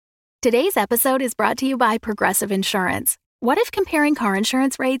Today's episode is brought to you by Progressive Insurance. What if comparing car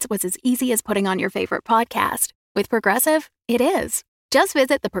insurance rates was as easy as putting on your favorite podcast? With Progressive, it is. Just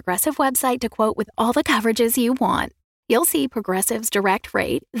visit the Progressive website to quote with all the coverages you want. You'll see Progressive's direct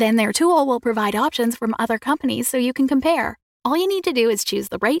rate, then their tool will provide options from other companies so you can compare. All you need to do is choose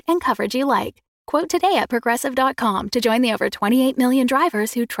the rate and coverage you like. Quote today at Progressive.com to join the over 28 million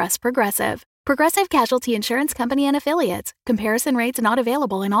drivers who trust Progressive. Progressive Casualty Insurance Company and Affiliates. Comparison rates not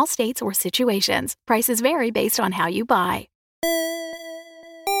available in all states or situations. Prices vary based on how you buy.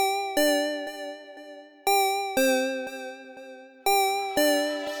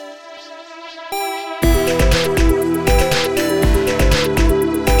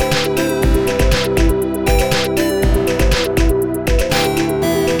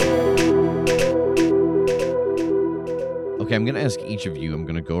 Okay, I'm going to ask each of you, I'm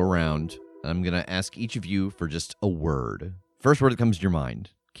going to go around, I'm going to ask each of you for just a word. First word that comes to your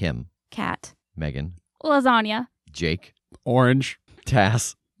mind. Kim. Cat. Megan. Lasagna. Jake. Orange.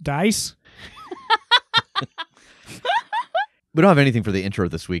 Tass. Dice. We don't have anything for the intro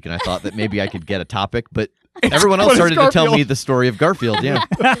this week, and I thought that maybe I could get a topic, but everyone else started to tell me the story of Garfield, yeah.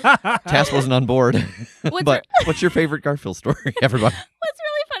 Tass wasn't on board. But what's your favorite Garfield story, everybody? What's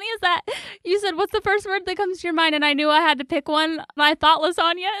really funny is that you said, what's the first word that comes to your mind? And I knew I had to pick one, and I thought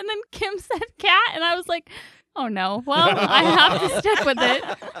lasagna, and then Kim said cat, and I was like, oh no, well, I have to stick with it.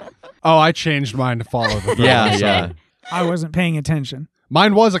 Oh, I changed mine to follow the Yeah. I wasn't paying attention.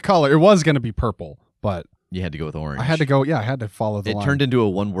 Mine was a color. It was going to be purple, but You had to go with orange. I had to go, I had to follow the line. It turned into a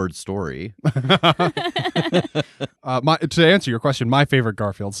one-word story. To answer your question, my favorite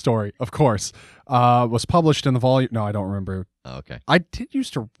Garfield story, of course, was published in the volume. No, I don't remember. Oh, okay. I did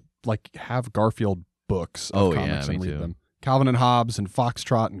used to have Garfield books of comics and read them. Calvin and Hobbes and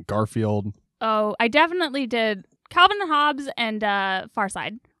Foxtrot and Garfield. Oh, I definitely did. Calvin and Hobbes and Far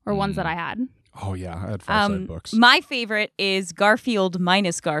Side were ones that I had. Oh, yeah. I had Far Side books. My favorite is Garfield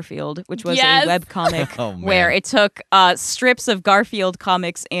minus Garfield, which was a webcomic where it took strips of Garfield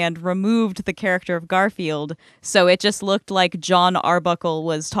comics and removed the character of Garfield. So it just looked like John Arbuckle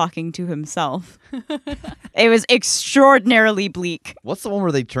was talking to himself. It was extraordinarily bleak. What's the one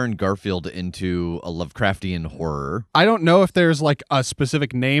where they turned Garfield into a Lovecraftian horror? I don't know if there's a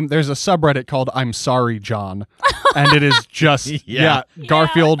specific name. There's a subreddit called I'm Sorry, John. And it is just,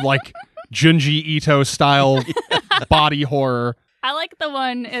 Garfield, Junji Ito style body horror. I like the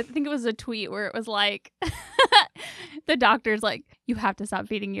one, I think it was a tweet where it was like, the doctor's like, you have to stop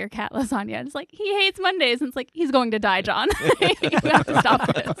feeding your cat lasagna. And it's like, he hates Mondays. And it's like, he's going to die, John. You have to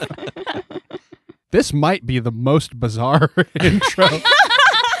stop this. This might be the most bizarre intro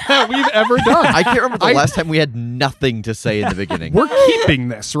that we've ever done. I can't remember the last time we had nothing to say in the beginning. We're keeping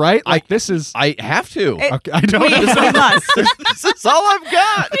this, right? This is... I have to. Okay, I don't know. We must. This is all I've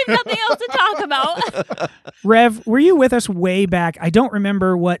got. We have nothing else to talk about. Rev, were you with us way back? I don't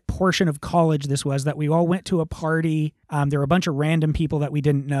remember what portion of college this was that we all went to a party. There were a bunch of random people that we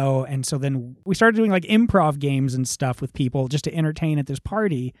didn't know. And so then we started doing improv games and stuff with people just to entertain at this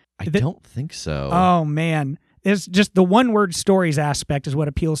party. I don't think so. Oh, man. It's just the one-word stories aspect is what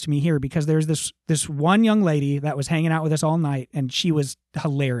appeals to me here, because there's this one young lady that was hanging out with us all night, and she was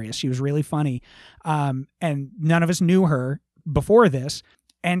hilarious. She was really funny. And none of us knew her before this.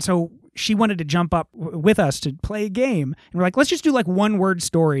 And so she wanted to jump up with us to play a game. And we're like, let's just do one-word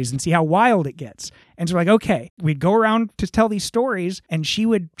stories and see how wild it gets. And so we're like, okay. We'd go around to tell these stories, and she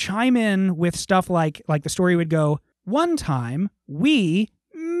would chime in with stuff like the story would go, one time we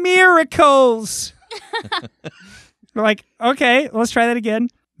miracles. We're like, okay, let's try that again.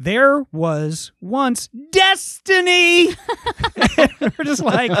 There was once destiny. We're just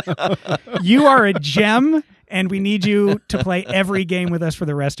like, you are a gem, and we need you to play every game with us for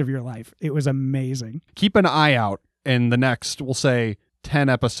the rest of your life. It was amazing. Keep an eye out in the next, we'll say, 10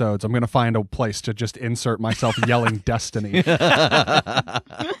 episodes. I'm going to find a place to just insert myself yelling destiny. I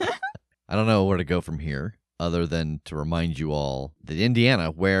don't know where to go from here, other than to remind you all that Indiana,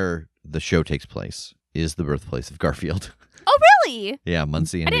 where the show takes place, is the birthplace of Garfield. Oh, really? Yeah,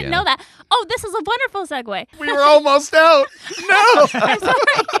 Muncie, Indiana. I didn't know that. Oh, this is a wonderful segue. We were almost out. No! I'm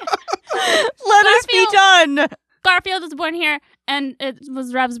sorry. Let us be done. Garfield was born here, and it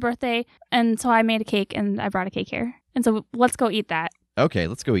was Rev's birthday, and so I made a cake, and I brought a cake here. And so let's go eat that. Okay,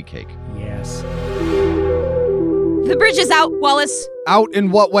 let's go eat cake. Yes. The bridge is out, Wallace. Out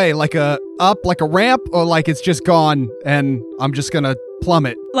in what way? Like a ramp, or it's just gone and I'm just gonna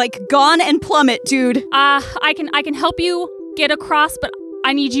plummet? Gone and plummet, dude. I can help you get across, but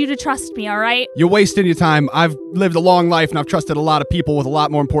I need you to trust me, all right? You're wasting your time. I've lived a long life and I've trusted a lot of people with a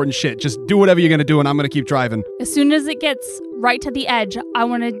lot more important shit. Just do whatever you're gonna do and I'm gonna keep driving. As soon as it gets right to the edge. I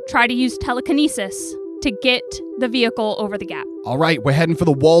want to try to use telekinesis to get the vehicle over the gap. All right, we're heading for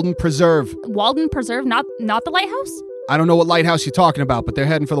the Walden Preserve. Walden Preserve, not the lighthouse? I don't know what lighthouse you're talking about, but they're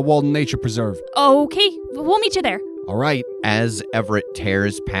heading for the Walden Nature Preserve. Okay, we'll meet you there. All right. As Everett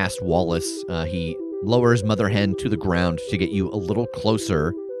tears past Wallace, he lowers Mother Hen to the ground to get you a little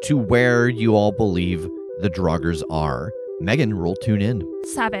closer to where you all believe the Draugrs are. Megan, roll tune in.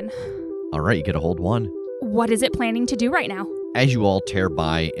 7. All right, you get a hold 1. What is it planning to do right now? As you all tear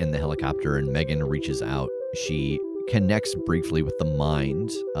by in the helicopter and Megan reaches out, she connects briefly with the mind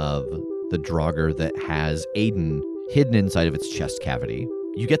of the Draugr that has Aiden hidden inside of its chest cavity.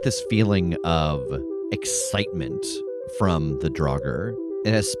 You get this feeling of excitement from the Draugr.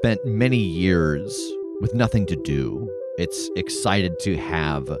 It has spent many years with nothing to do. It's excited to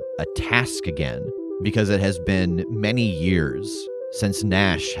have a task again because it has been many years since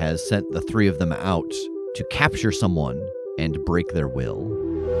Nash has sent the 3 of them out to capture someone and break their will.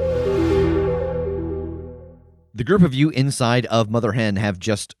 The group of you inside of Mother Hen have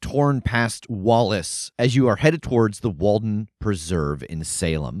just torn past Wallace as you are headed towards the Walden Preserve in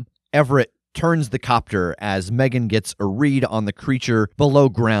Salem. Everett turns the copter as Megan gets a read on the creature below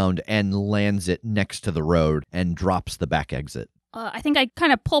ground and lands it next to the road and drops the back exit. I think I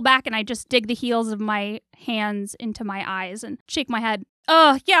kind of pull back and I just dig the heels of my hands into my eyes and shake my head.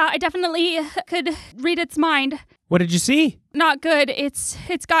 Yeah, I definitely could read its mind. What did you see? Not good. It's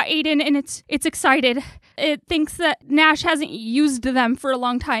got Aiden and it's excited. It thinks that Nash hasn't used them for a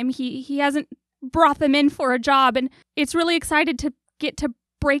long time. He hasn't brought them in for a job, and it's really excited to get to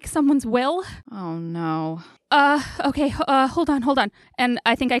break someone's will. Oh no. Okay, hold on. And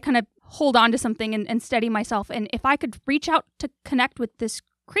I think I kind of hold on to something and steady myself. And if I could reach out to connect with this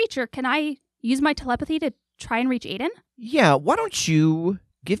creature, can I use my telepathy to try and reach Aiden? Yeah, why don't you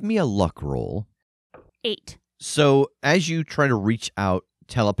give me a luck roll? 8. So as you try to reach out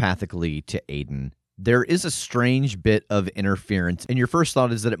telepathically to Aiden, there is a strange bit of interference, and your first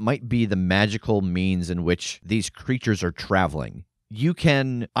thought is that it might be the magical means in which these creatures are traveling. You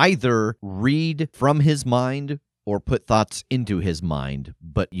can either read from his mind or put thoughts into his mind,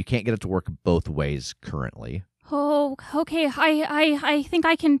 but you can't get it to work both ways currently. Oh, okay. I think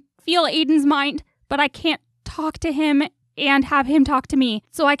I can feel Aiden's mind, but I can't talk to him and have him talk to me.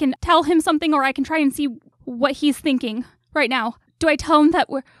 So I can tell him something, or I can try and see what he's thinking right now. Do I tell him that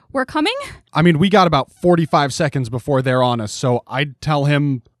we're coming? I mean, we got about 45 seconds before they're on us, so I'd tell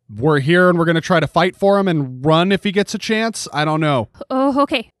him we're here and we're going to try to fight for him and run if he gets a chance. I don't know. Oh,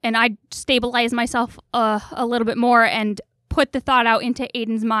 okay. And I'd stabilize myself a little bit more and put the thought out into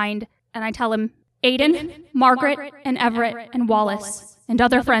Aiden's mind, and I tell him, Aiden, Margaret, and Everett, and Wallace, and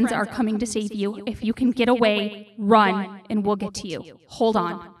other friends are coming to save you. If you can get away, run, and we'll get to you. Hold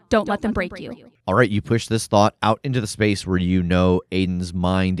on. Don't let them break you. All right, you push this thought out into the space where you know Aiden's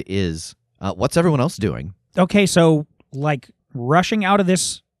mind is. What's everyone else doing? Okay, so, rushing out of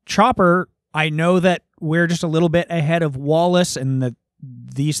this chopper, I know that we're just a little bit ahead of Wallace and that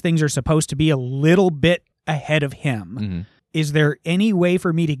these things are supposed to be a little bit ahead of him. Mm-hmm. Is there any way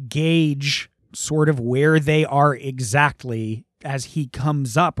for me to gauge sort of where they are exactly as he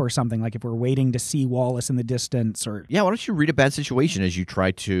comes up or something? Like if we're waiting to see Wallace in the distance or... Yeah, why don't you read a bad situation as you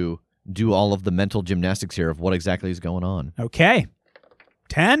try to do all of the mental gymnastics here of what exactly is going on. Okay.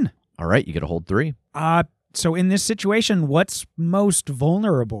 10. All right, you get a hold 3. So in this situation, what's most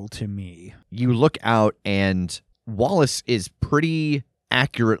vulnerable to me? You look out and Wallace is pretty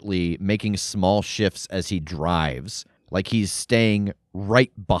accurately making small shifts as he drives, like he's staying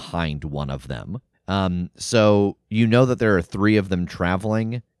right behind one of them. So you know that there are 3 of them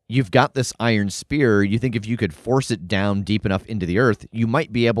traveling. You've got this iron spear. You think if you could force it down deep enough into the earth, you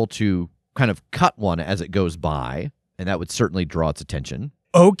might be able to kind of cut one as it goes by, and that would certainly draw its attention.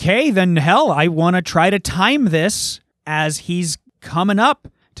 Okay, then hell, I want to try to time this as he's coming up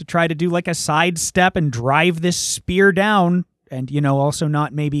to try to do like a sidestep and drive this spear down and, also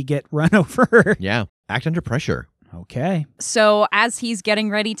not maybe get run over. Yeah, act under pressure. Okay. So as he's getting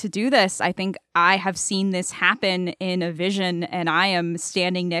ready to do this, I think I have seen this happen in a vision, and I am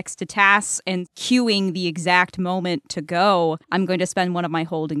standing next to Tass and cueing the exact moment to go. I'm going to spend one of my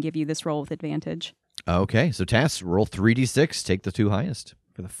hold and give you this roll with advantage. Okay, so Tass, roll 3d6, take the 2 highest.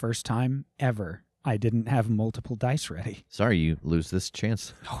 For the first time ever, I didn't have multiple dice ready. Sorry, you lose this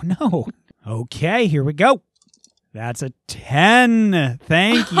chance. Oh, no. Okay, here we go. That's a 10.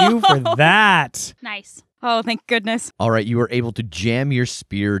 Thank you for that. Nice. Oh, thank goodness. All right, you are able to jam your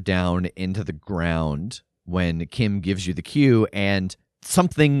spear down into the ground when Kim gives you the cue, and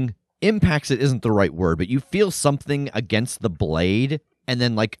something impacts it isn't the right word, but you feel something against the blade, and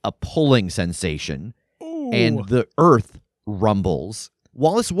then like a pulling sensation. Ooh. And the earth rumbles.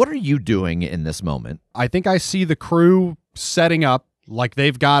 Wallace, what are you doing in this moment? I think I see the crew setting up like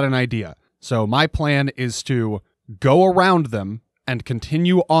they've got an idea. So my plan is to go around them and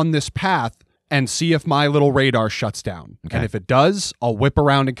continue on this path and see if my little radar shuts down. Okay. And if it does, I'll whip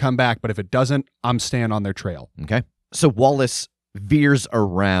around and come back. But if it doesn't, I'm staying on their trail. Okay. So Wallace veers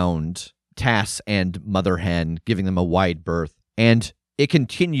around Tass and Mother Hen, giving them a wide berth. And it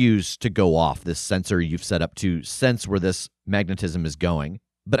continues to go off, this sensor you've set up to sense where this magnetism is going.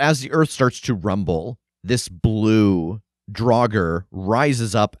 But as the Earth starts to rumble, this blue Draugr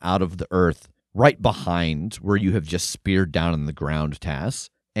rises up out of the Earth right behind where you have just speared down on the ground, Tass.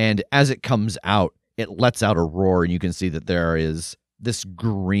 And as it comes out, it lets out a roar, and you can see that there is this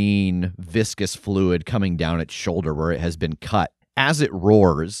green, viscous fluid coming down its shoulder where it has been cut. As it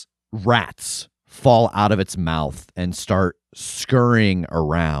roars, rats fall out of its mouth and start scurrying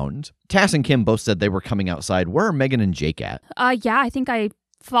around. Tass and Kim both said they were coming outside. Where are Megan and Jake at? Yeah, I think I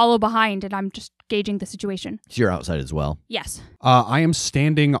follow behind, and I'm just gauging the situation. So you're outside as well? Yes. I am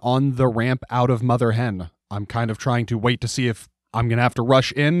standing on the ramp out of Mother Hen. I'm kind of trying to wait to see if I'm going to have to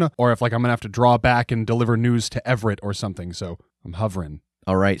rush in or if I'm going to have to draw back and deliver news to Everett or something. So I'm hovering.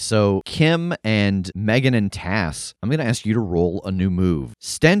 All right, so Kim and Megan and Tass, I'm going to ask you to roll a new move.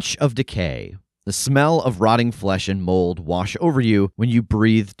 Stench of decay. The smell of rotting flesh and mold wash over you when you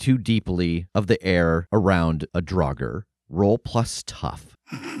breathe too deeply of the air around a Draugr. Roll plus tough.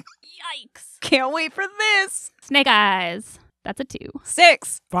 Yikes. Can't wait for this. Snake eyes. That's a 2.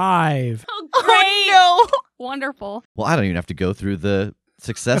 6. 5. Oh, great. Oh, no. Wonderful. Well, I don't even have to go through the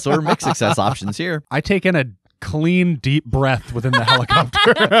success or mixed success options here. I take in a clean, deep breath within the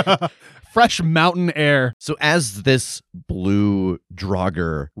helicopter. Fresh mountain air. So as this blue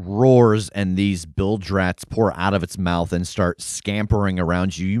Draugr roars and these bilge rats pour out of its mouth and start scampering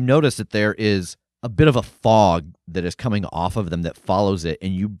around you, you notice that there is a bit of a fog that is coming off of them that follows it,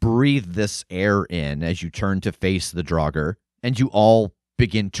 and you breathe this air in as you turn to face the Draugr, and you all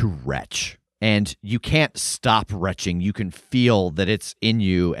begin to retch. And you can't stop retching. You can feel that it's in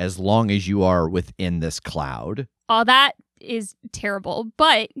you as long as you are within this cloud. Oh, that is terrible.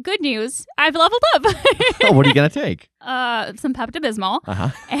 But good news, I've leveled up. Oh, what are you going to take? Some Pepto-Bismol. Uh-huh.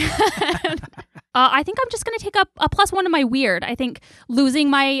 And I think I'm just going to take up a +1 to my weird. I think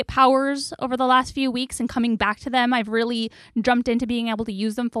losing my powers over the last few weeks and coming back to them, I've really jumped into being able to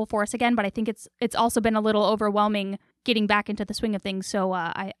use them full force again. But I think it's also been a little overwhelming getting back into the swing of things. So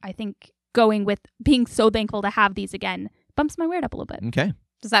I think going with being so thankful to have these again bumps my weird up a little bit. Okay.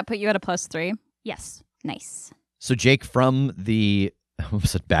 Does that put you at a +3? Yes. Nice. So Jake, from the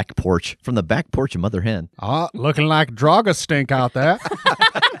back porch of Mother Hen. Looking like Draugr stink out there.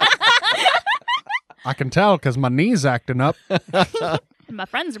 I can tell because my knee's acting up. My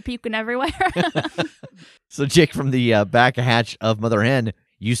friends are puking everywhere. So Jake, from the back hatch of Mother Hen,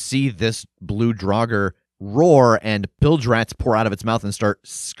 you see this blue Draugr roar and bilge rats pour out of its mouth and start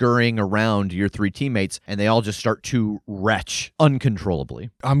scurrying around your 3 teammates, and they all just start to retch uncontrollably.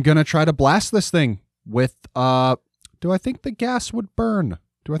 I'm going to try to blast this thing with, do I think the gas would burn?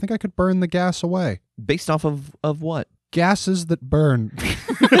 Do I think I could burn the gas away? Based off of what? Gases that burn.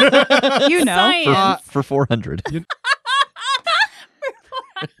 You know. For 400.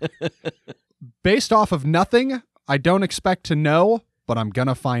 Based off of nothing, I don't expect to know, but I'm going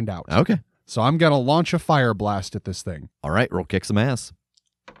to find out. Okay. So I'm going to launch a fire blast at this thing. All right, roll kick some ass.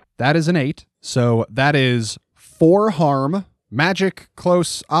 That is an 8. So that is 4 harm, magic,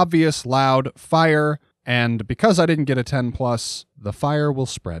 close, obvious, loud, fire, and because I didn't get a 10+, the fire will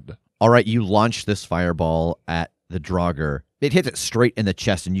spread. All right, you launch this fireball at the Draugr. It hits it straight in the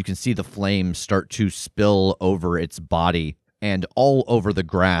chest, and you can see the flames start to spill over its body and all over the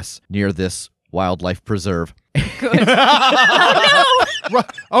grass near this wildlife preserve. Good.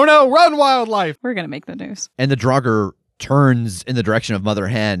 Oh no, run, wildlife! We're going to make the news. And the Draugr turns in the direction of Mother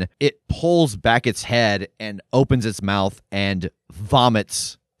Hen. It pulls back its head and opens its mouth and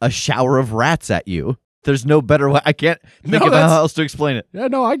vomits a shower of rats at you. There's no better way. I can't think of how else to explain it. Yeah,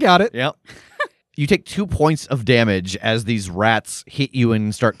 no, I got it. Yep. You take 2 points of damage as these rats hit you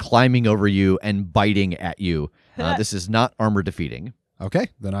and start climbing over you and biting at you. This is not armor defeating. Okay,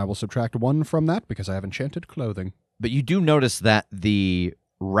 then I will subtract 1 from that because I have enchanted clothing. But you do notice that the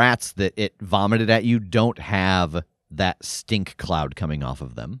rats that it vomited at you don't have that stink cloud coming off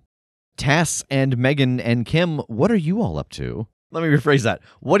of them. Tass and Megan and Kim, what are you all up to? Let me rephrase that.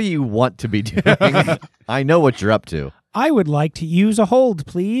 What do you want to be doing? I know what you're up to. I would like to use a hold,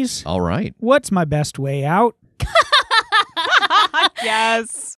 please. All right. What's my best way out?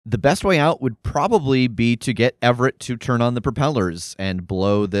 Yes. The best way out would probably be to get Everett to turn on the propellers and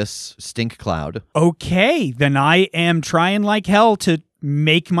blow this stink cloud. Okay, then I am trying like hell to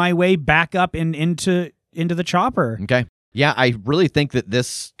make my way back up into the chopper. Okay. Yeah, I really think that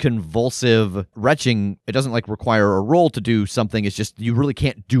this convulsive retching, it doesn't like require a roll to do something. It's just you really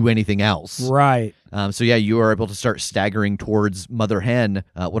can't do anything else. Right. So yeah, you are able to start staggering towards Mother Hen.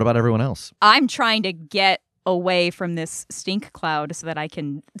 What about everyone else? I'm trying to get away from this stink cloud so that I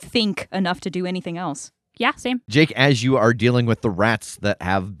can think enough to do anything else. Yeah, same. Jake, as you are dealing with the rats that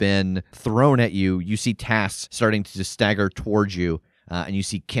have been thrown at you, you see Tass starting to stagger towards you, and you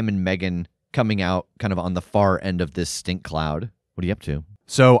see Kim and Megan coming out kind of on the far end of this stink cloud. What are you up to?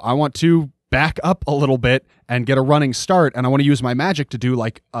 So I want to back up a little bit and get a running start, and I want to use my magic to do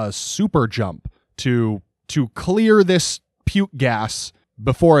like a super jump to clear this puke gas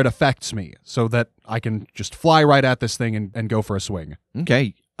before it affects me so that I can just fly right at this thing and go for a swing.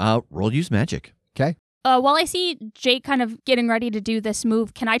 Okay, roll use magic. Okay. While I see Jake kind of getting ready to do this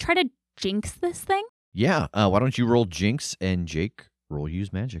move, can I try to jinx this thing? Yeah, why don't you roll Jinx and Jake roll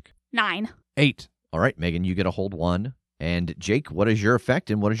use magic. 9. 8. All right, Megan, you get a hold 1. And Jake, what is your effect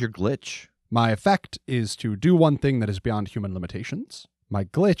and what is your glitch? My effect is to do one thing that is beyond human limitations. My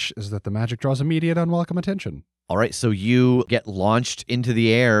glitch is that the magic draws immediate unwelcome attention. All right, so you get launched into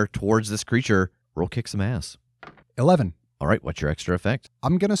the air towards this creature. Roll kick some ass. 11. All right, what's your extra effect?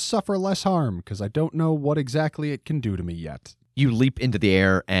 I'm going to suffer less harm because I don't know what exactly it can do to me yet. You leap into the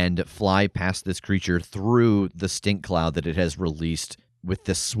air and fly past this creature through the stink cloud that it has released with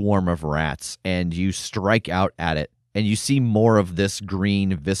this swarm of rats, and you strike out at it, and you see more of this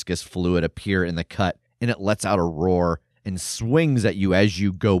green viscous fluid appear in the cut, and it lets out a roar and swings at you as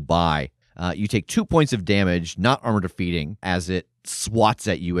you go by. You take 2 points of damage, not armor defeating, as it swats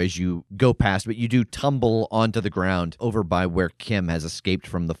at you as you go past, but you do tumble onto the ground over by where Kim has escaped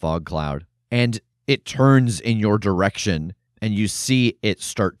from the fog cloud. And it turns in your direction, and you see it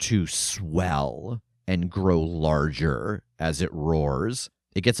start to swell and grow larger as it roars.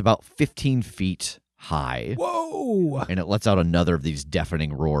 It gets about 15 feet high. Whoa! And it lets out another of these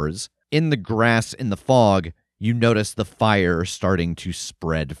deafening roars. In the grass, in the fog, you notice the fire starting to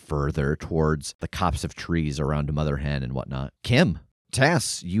spread further towards the copse of trees around Mother Hen and whatnot. Kim,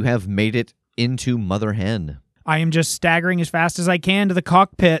 Tass, you have made it into Mother Hen. I am just staggering as fast as I can to the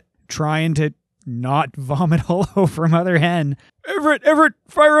cockpit, trying to not vomit all over Mother Hen. Everett,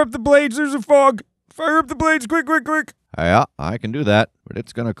 fire up the blades. There's a fog. Fire up the blades, quick. Yeah, I can do that, but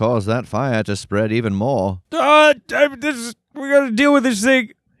it's going to cause that fire to spread even more. We got to deal with this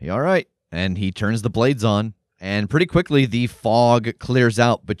thing. All right. And he turns the blades on, and pretty quickly the fog clears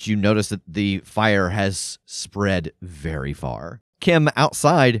out, but you notice that the fire has spread very far. Kim,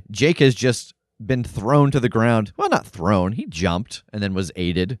 outside, Jake has just been thrown to the ground. Well, not thrown. He jumped and then was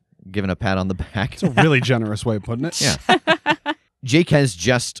aided, given a pat on the back. It's a really generous way of putting it. Yeah. Jake has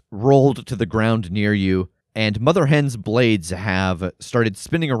just rolled to the ground near you, and Mother Hen's blades have started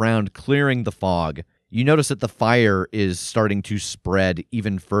spinning around, clearing the fog. You notice that the fire is starting to spread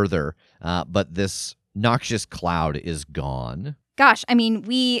even further, but this noxious cloud is gone. Gosh, I mean,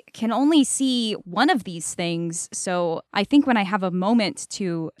 we can only see one of these things, so I think when I have a moment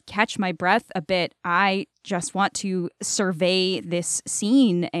to catch my breath a bit, I just want to survey this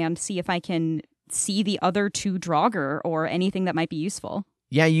scene and see if I can see the other two Draugr or anything that might be useful.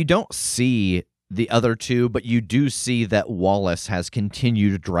 Yeah, you don't see the other two, but you do see that Wallace has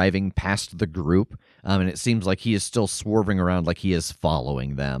continued driving past the group, and it seems like he is still swerving around like he is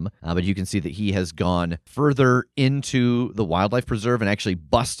following them. But you can see that he has gone further into the wildlife preserve and actually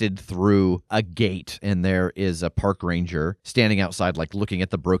busted through a gate, and there is a park ranger standing outside, like looking at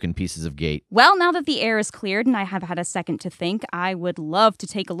the broken pieces of gate. Well, now that the air is cleared and I have had a second to think, I would love to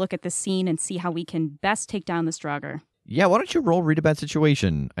take a look at this scene and see how we can best take down this Draugr. Yeah, why don't you roll Read a Bad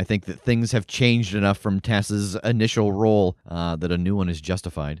Situation? I think that things have changed enough from Tass's initial roll that a new one is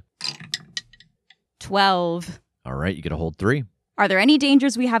justified. 12. All right, you get a hold 3. Are there any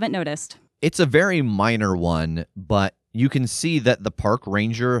dangers we haven't noticed? It's a very minor one, but you can see that the park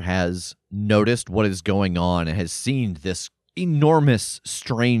ranger has noticed what is going on and has seen this enormous,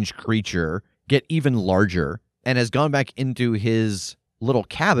 strange creature get even larger and has gone back into his little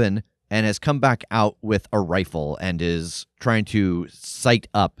cabin and has come back out with a rifle and is trying to sight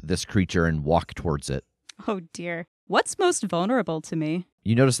up this creature and walk towards it. Oh dear. What's most vulnerable to me?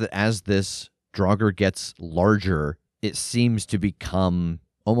 You notice that as this Draugr gets larger, it seems to become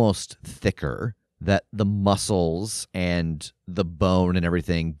almost thicker, that the muscles and the bone and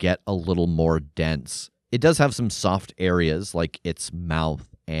everything get a little more dense. It does have some soft areas like its mouth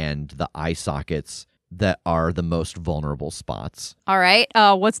and the eye sockets, that are the most vulnerable spots. All right.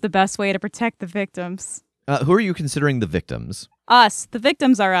 What's the best way to protect the victims? Who are you considering the victims? Us. The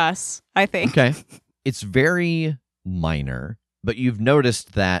victims are us, I think. Okay. It's very minor, but you've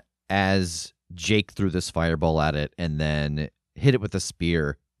noticed that as Jake threw this fireball at it and then hit it with a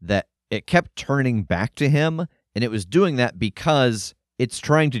spear, that it kept turning back to him, and it was doing that because it's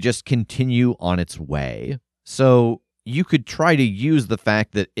trying to just continue on its way. So you could try to use the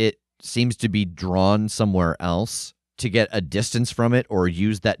fact that it seems to be drawn somewhere else to get a distance from it or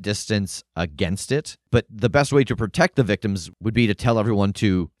use that distance against it. But the best way to protect the victims would be to tell everyone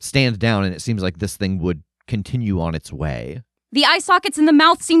to stand down, and it seems like this thing would continue on its way. The eye sockets in the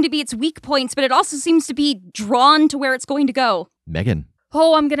mouth seem to be its weak points, but it also seems to be drawn to where it's going to go. Megan.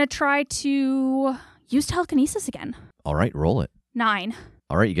 Oh, I'm going to try to use telekinesis again. All right, roll it. 9.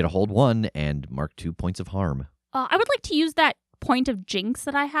 All right, you get a hold 1 and mark 2 points of harm. I would like to use that point of jinx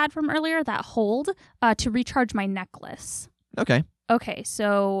that I had from earlier, that hold, to recharge my necklace. Okay. Okay,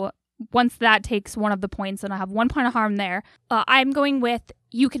 so once that takes one of the points, then I have 1 point of harm there. I'm going with,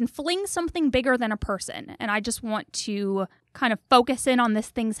 you can fling something bigger than a person, and I just want to kind of focus in on this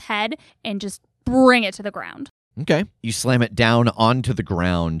thing's head and just bring it to the ground. Okay. You slam it down onto the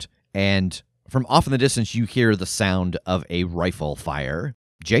ground, and from off in the distance, you hear the sound of a rifle fire.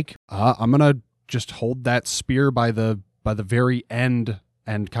 Jake? I'm going to just hold that spear by the very end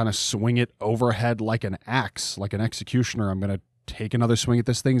and kind of swing it overhead like an axe, like an executioner. I'm going to take another swing at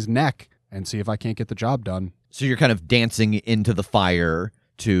this thing's neck and see if I can't get the job done. So you're kind of dancing into the fire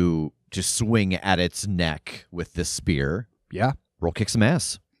to swing at its neck with this spear. Yeah. Roll kick some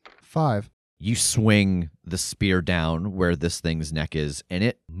ass. 5. You swing the spear down where this thing's neck is, and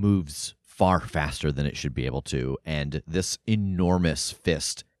it moves far faster than it should be able to. And this enormous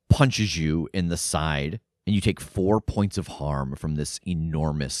fist punches you in the side, and you take 4 points of harm from this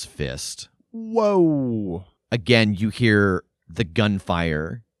enormous fist. Whoa. Again, you hear the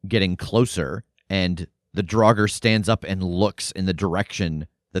gunfire getting closer, and the Draugr stands up and looks in the direction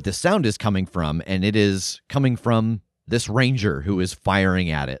that the sound is coming from, and it is coming from this ranger who is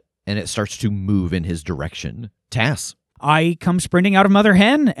firing at it, and it starts to move in his direction. Tass. I come sprinting out of Mother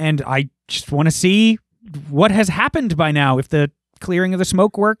Hen, and I just want to see what has happened by now, if the clearing of the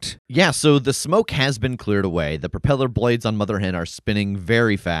smoke worked. Yeah, so the smoke has been cleared away. The propeller blades on Mother Hen are spinning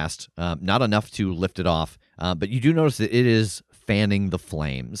very fast, not enough to lift it off, but you do notice that it is fanning the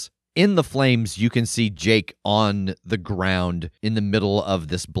flames. In the flames, you can see Jake on the ground in the middle of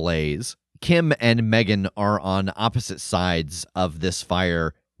this blaze. Kim and Megan are on opposite sides of this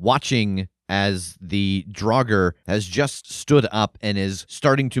fire, watching as the Draugr has just stood up and is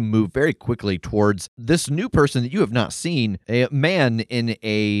starting to move very quickly towards this new person that you have not seen, a man in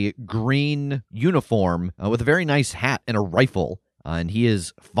a green uniform with a very nice hat and a rifle, and he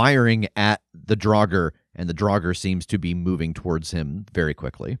is firing at the Draugr, and the Draugr seems to be moving towards him very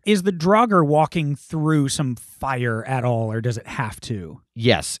quickly. Is the Draugr walking through some fire at all, or does it have to?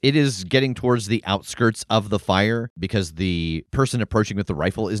 Yes, it is getting towards the outskirts of the fire because the person approaching with the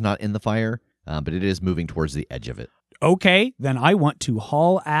rifle is not in the fire, but it is moving towards the edge of it. Okay, then I want to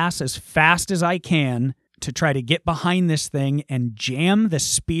haul ass as fast as I can to try to get behind this thing and jam the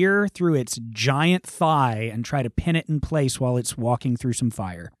spear through its giant thigh and try to pin it in place while it's walking through some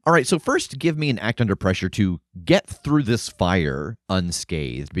fire. All right, so first give me an act under pressure to get through this fire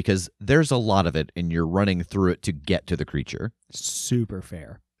unscathed, because there's a lot of it and you're running through it to get to the creature. Super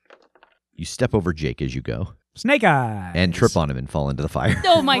fair. You step over Jake as you go. Snake eyes. And trip on him and fall into the fire.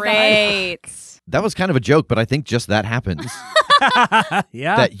 Oh my God. That was kind of a joke, but I think just that happens.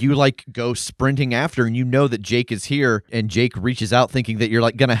 Yeah. That you go sprinting after, and you know that Jake is here, and Jake reaches out thinking that you're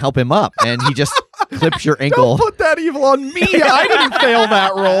going to help him up, and he just clips your ankle. Don't put that evil on me. I didn't fail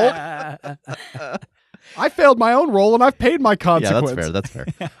that roll. I failed my own roll, and I've paid my consequence. Yeah, that's fair.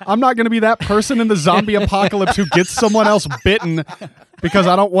 I'm not going to be that person in the zombie apocalypse who gets someone else bitten because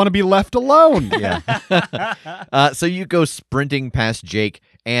I don't want to be left alone. Yeah. So you go sprinting past Jake,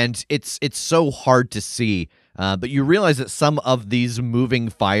 and it's so hard to see, but you realize that some of these moving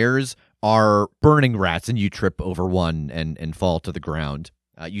fires are burning rats, and you trip over one and fall to the ground.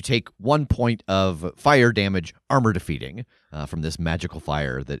 You take 1 point of fire damage, armor defeating, from this magical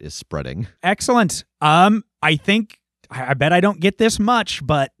fire that is spreading. Excellent. I think, I bet I don't get this much,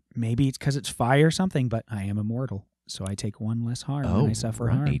 but maybe it's because it's fire or something, but I am immortal, so I take 1 less harm when I suffer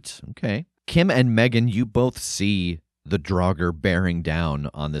harm. Okay. Kim and Megan, you both see the Draugr bearing down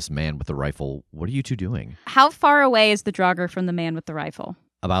on this man with the rifle. What are you two doing? How far away is the Draugr from the man with the rifle?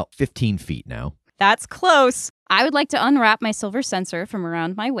 About 15 feet now. That's close. I would like to unwrap my silver sensor from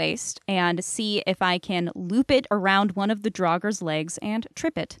around my waist and see if I can loop it around one of the Draugr's legs and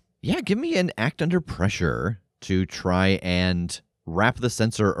trip it. Yeah, give me an act under pressure to try and wrap the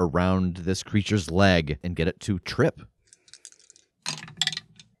sensor around this creature's leg and get it to trip.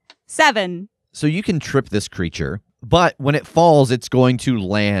 7. So you can trip this creature, but when it falls, it's going to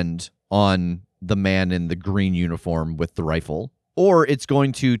land on the man in the green uniform with the rifle, or it's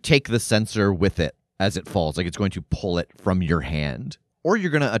going to take the sensor with it as it falls, like it's going to pull it from your hand, or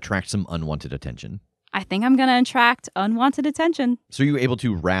you're going to attract some unwanted attention. I think I'm going to attract unwanted attention. So you're able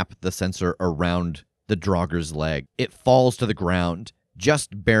to wrap the sensor around the Draugr's leg. It falls to the ground,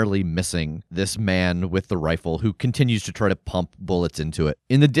 just barely missing this man with the rifle who continues to try to pump bullets into it.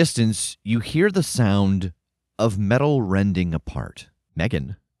 In the distance, you hear the sound of metal rending apart.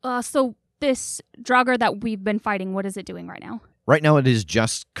 Megan. So this Draugr that we've been fighting, what is it doing right now? Right now, it is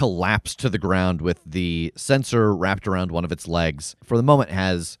just collapsed to the ground with the sensor wrapped around one of its legs. For the moment,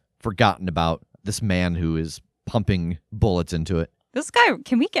 has forgotten about this man who is pumping bullets into it. This guy,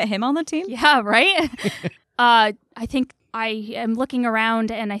 can we get him on the team? Yeah, right? I think I am looking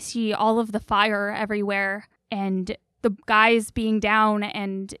around and I see all of the fire everywhere and the guys being down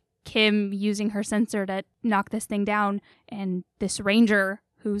and Kim using her sensor to knock this thing down and this ranger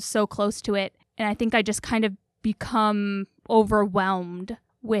who's so close to it. And I think I just kind of become overwhelmed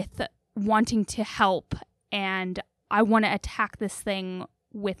with wanting to help and I want to attack this thing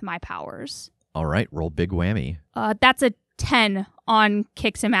with my powers. All right, roll big whammy. That's a 10 on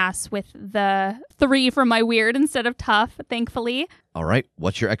kick some ass with the 3 from my weird instead of tough, thankfully. All right,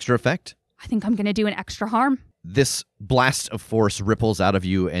 what's your extra effect? I think I'm going to do an extra harm. This blast of force ripples out of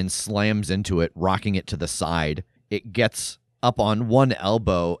you and slams into it, rocking it to the side. It gets up on one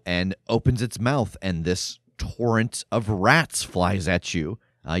elbow and opens its mouth, and this torrent of rats flies at you.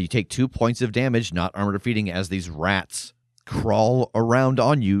 You take 2 points of damage, not armor defeating, as these rats crawl around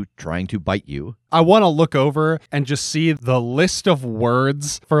on you, trying to bite you. I want to look over and just see the list of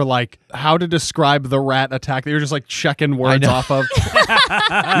words for like how to describe the rat attack that you're just like checking words off of.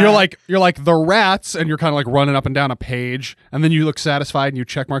 you're like the rats, and you're kind of like running up and down a page, and then you look satisfied and you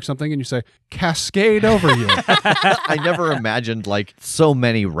check mark something and you say cascade over you. I never imagined like so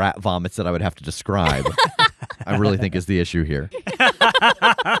many rat vomits that I would have to describe. I really think is the issue here.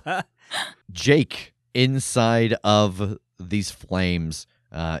 Jake, inside of these flames,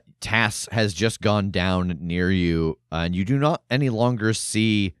 Tass has just gone down near you, and you do not any longer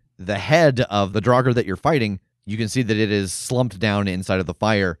see the head of the Draugr that you're fighting. You can see that it is slumped down inside of the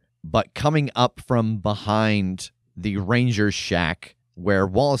fire, but coming up from behind the ranger's shack, where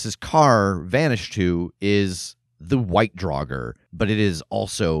Wallace's car vanished to, is the white Draugr, but it is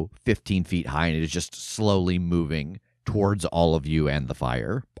also 15 feet high, and it is just slowly moving towards all of you and the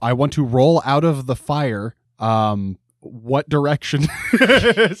fire. I want to roll out of the fire. What direction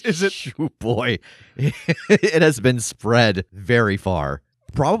is it? Oh boy, it has been spread very far.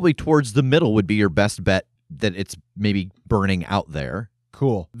 Probably towards the middle would be your best bet that it's maybe burning out there.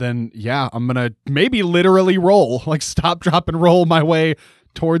 Cool. Then, yeah, I'm going to maybe literally roll, like stop, drop, and roll my way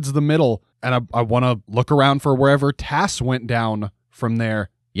towards the middle. And I want to look around for wherever Tass went down from there.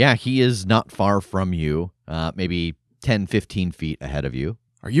 Yeah, he is not far from you, maybe 10, 15 feet ahead of you.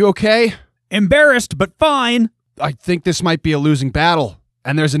 Are you okay? Embarrassed, but fine. I think this might be a losing battle.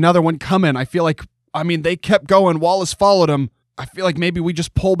 And there's another one coming. I feel like, they kept going. Wallace followed him. I feel like maybe we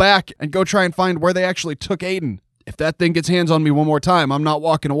just pull back and go try and find where they actually took Aiden. If that thing gets hands on me one more time, I'm not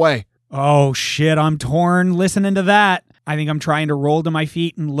walking away. Oh, shit, I'm torn listening to that. I think I'm trying to roll to my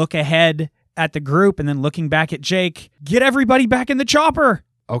feet and look ahead at the group and then looking back at Jake. Get everybody back in the chopper.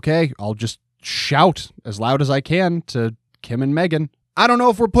 Okay, I'll just shout as loud as I can to Kim and Megan. I don't know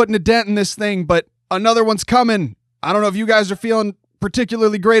if we're putting a dent in this thing, but another one's coming. I don't know if you guys are feeling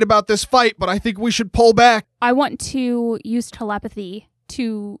particularly great about this fight, but I think we should pull back. I want to use telepathy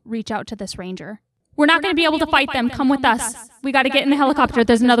to reach out to this ranger. We're not going to be able to fight them. Come with us. We got to get in the helicopter.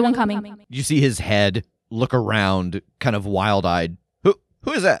 There's another one coming. You see his head look around, kind of wild-eyed.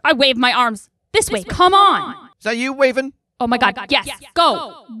 Who is that? I wave my arms. This way. Come on. Is that you waving? Oh my God. Yes.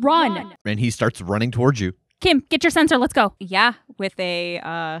 Go. Run. And he starts running towards you. Kim, get your sensor. Let's go. Yeah, with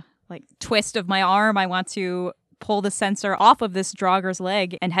a twist of my arm, I want to pull the sensor off of this Draugr's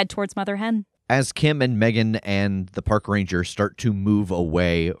leg and head towards Mother Hen. As Kim and Megan and the park ranger start to move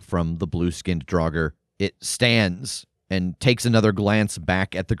away from the blue-skinned Draugr, it stands and takes another glance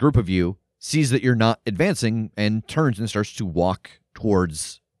back at the group of you, sees that you're not advancing, and turns and starts to walk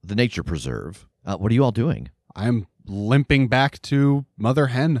towards the nature preserve. What are you all doing? I'm limping back to Mother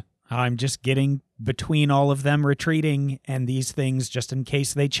Hen. I'm just getting between all of them retreating and these things just in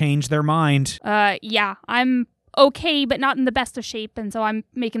case they change their mind. Yeah, I'm okay, but not in the best of shape, and so I'm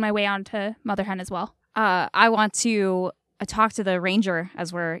making my way on to Mother Hen as well. I want to talk to the ranger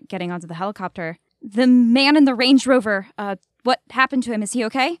as we're getting onto the helicopter. The man in the Range Rover, what happened to him? Is he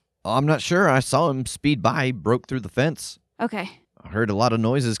okay? I'm not sure. I saw him speed by, broke through the fence. Okay. I heard a lot of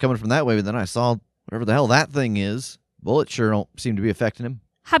noises coming from that way, but then I saw whatever the hell that thing is. Bullets sure don't seem to be affecting him.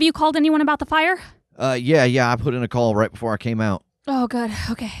 Have you called anyone about the fire? Yeah, I put in a call right before I came out. Oh, good.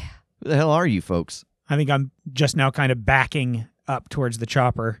 Okay. Who the hell are you folks? I think I'm just now kind of backing up towards the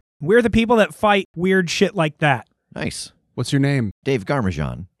chopper. We're the people that fight weird shit like that. Nice. What's your name? Dave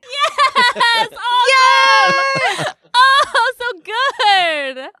Garmajon. Yes! Awesome! Oh, so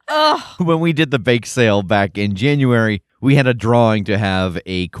good! Oh. When we did the bake sale back in January, we had a drawing to have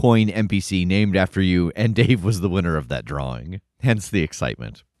a coin NPC named after you, and Dave was the winner of that drawing. Hence the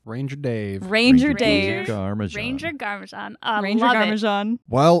excitement. Ranger Dave. Ranger Dave. Garmajon. Ranger Garmajon. Ranger love Garmajon.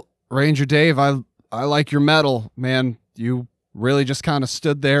 Well, Ranger Dave, I like your medal, man. You really just kind of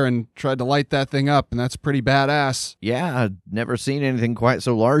stood there and tried to light that thing up, and that's pretty badass. Yeah, I'd never seen anything quite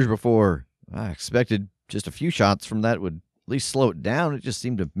so large before. I expected just a few shots from that would at least slow it down. It just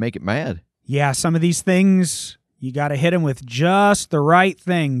seemed to make it mad. Yeah, some of these things, you got to hit them with just the right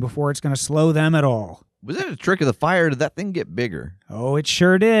thing before it's going to slow them at all. Was that a trick of the fire? Did that thing get bigger? Oh, it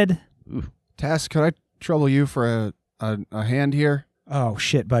sure did. Ooh. Tass, could I trouble you for a hand here? Oh,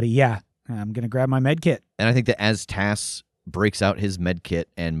 shit, buddy. Yeah, I'm going to grab my med kit. And I think that as Tass breaks out his med kit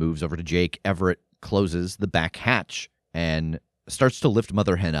and moves over to Jake, Everett closes the back hatch and starts to lift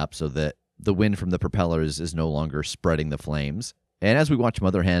Mother Hen up so that the wind from the propellers is no longer spreading the flames. And as we watch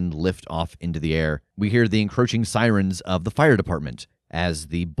Mother Hen lift off into the air, we hear the encroaching sirens of the fire department as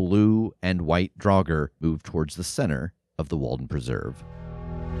the blue and white Draugr move towards the center of the Walden Preserve.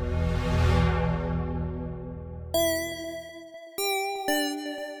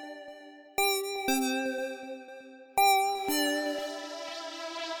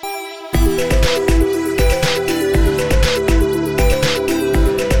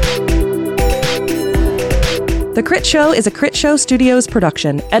 The Crit Show is a Crit Show Studios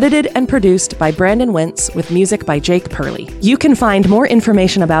production, edited and produced by Brandon Wentz with music by Jake Purley. You can find more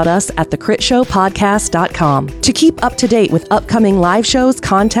information about us at thecritshowpodcast.com. To keep up to date with upcoming live shows,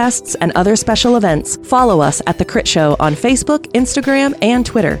 contests, and other special events, follow us at The Crit Show on Facebook, Instagram, and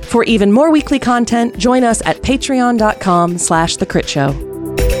Twitter. For even more weekly content, join us at patreon.com/thecritshow.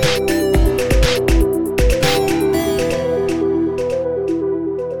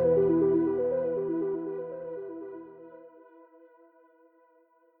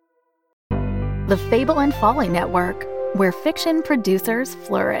 The Fable and Folly Network, where fiction producers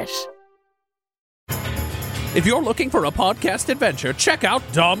flourish. If you're looking for a podcast adventure, check out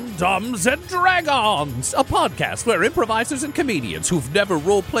Dumb Dumbs and Dragons, a podcast where improvisers and comedians who've never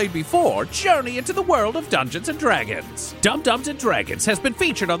role-played before journey into the world of Dungeons & Dragons. Dumb Dumbs and Dragons has been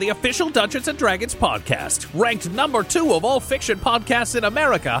featured on the official Dungeons & Dragons podcast, ranked number 2 of all fiction podcasts in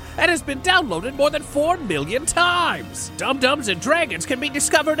America, and has been downloaded more than 4 million times. Dumb Dumbs and Dragons can be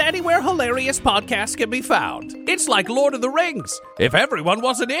discovered anywhere hilarious podcasts can be found. It's like Lord of the Rings, if everyone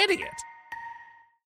was an idiot.